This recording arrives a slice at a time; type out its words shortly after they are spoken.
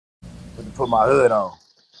to put my hood on.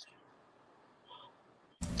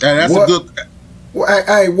 And that's a good.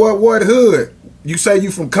 Hey, what hood? You say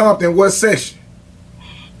you from Compton? What section?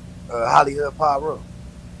 Hollywood Pyro.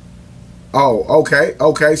 Oh,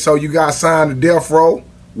 okay. So you got signed to Death Row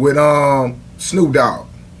with Snoop Dogg.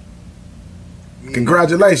 Yeah.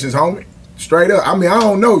 Congratulations, homie. Straight up. I mean, I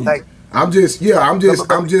don't know you. I'm just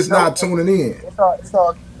not tuning in. It's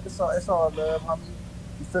all love, homie.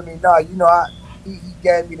 You feel me? Nah, you know, he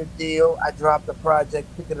gave me the deal. I dropped the project,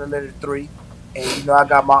 Pick of the Litter 3, and you know I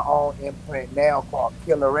got my own imprint now called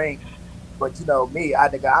Killer Inc. But you know me, I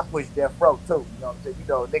push Death Row too. You know what I'm saying? You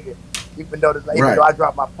know, nigga, even though I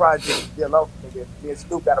dropped my project, still open, nigga. Me and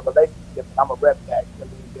Snoop got a relationship. I'm a rep that Killer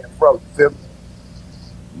Inc. Death Row. You feel me?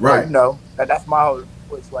 Right. So, you know, that's my whole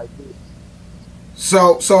push right there.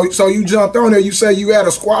 So you jumped on there. You say you had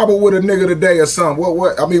a squabble with a nigga today or something.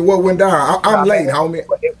 What? I mean, what went down? I'm late, homie.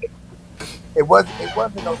 It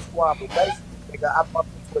wasn't no squabble. Basically, nigga, I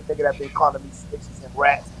bumped into a nigga that been calling me snitches and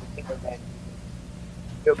rats on the internet.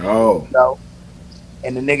 Oh. You know?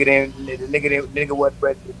 And the nigga wasn't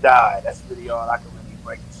ready to die. That's really all I can really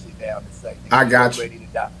break the shit down to say. I got you. Ready to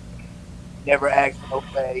die. Never asked for no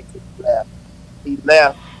fade. He left. He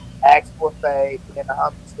left. Asked for a fade. Then the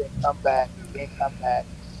homie said, "Come back." He didn't come back.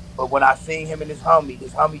 But when I seen him and his homie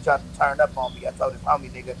tried to turn up on me. I told his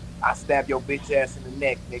homie, nigga, I stabbed your bitch ass in the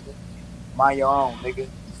neck, nigga. Mind your own, nigga. You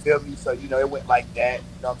feel me? So, you know, it went like that.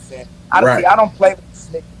 You know what I'm saying? I don't play with the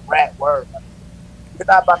snitch rat word. You're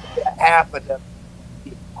not about to get half of them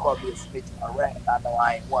people call me a snitch and a rat. I know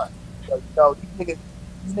I ain't one. So, you know, these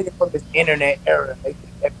niggas from this internet era, they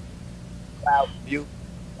think everything cloud view.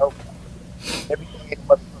 Everything ain't a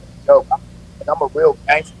motherfucking joke. I'm a real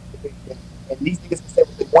gangster. And these niggas can say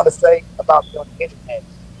what they want to say about me on the internet.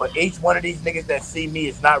 But each one of these niggas that see me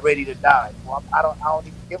is not ready to die. Well, I don't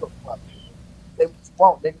even give a fuck. Say what you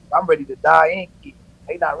want, nigga. I'm ready to die and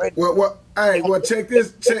they not ready. Well, check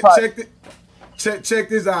this. Check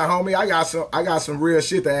this out, homie. I got some real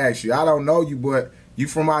shit to ask you. I don't know you, but you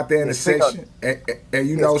from out there in the section, and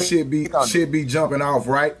you know shit be jumping off,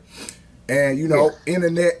 right? And you know,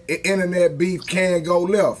 internet beef can go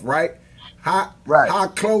left, right? How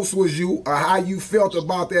close was you, or how you felt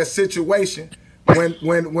about that situation when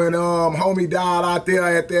homie died out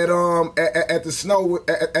there at that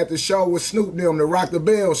at the show with Snoop them, the Rock the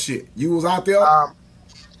Bell shit? You was out there? I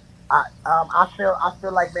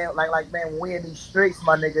feel like man, we in these streets,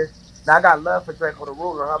 my nigga. Now I got love for DRAKEO the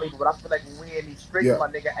Ruler, homie, but I feel like when we in these streets, my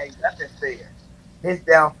nigga, ain't nothing fair. His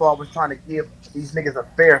downfall was trying to give these niggas a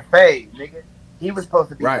fair fade, nigga. He was supposed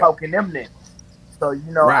to be poking them niggas. So,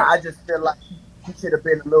 you know, I just feel like he should have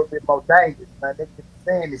been a little bit more dangerous, man. They keep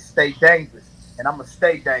saying is stay dangerous, and I'm going to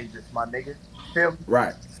stay dangerous, my nigga. You feel me?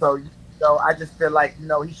 Right. So, you know, I just feel like, you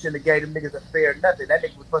know, he shouldn't have gave them niggas a fair nothing. That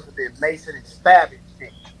nigga was supposed to be Mason and stabbing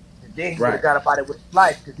shit. And then he would have got up out of it with his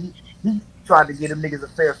life, because he tried to give them niggas a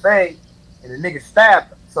fair fade, and the nigga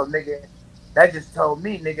stabbed him. So, nigga, that just told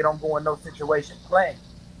me, nigga, don't go in no situation playing.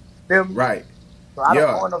 Feel me? Right. So I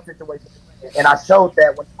don't go in no situation playing. And I showed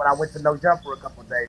that when I went to No Jumper a couple of days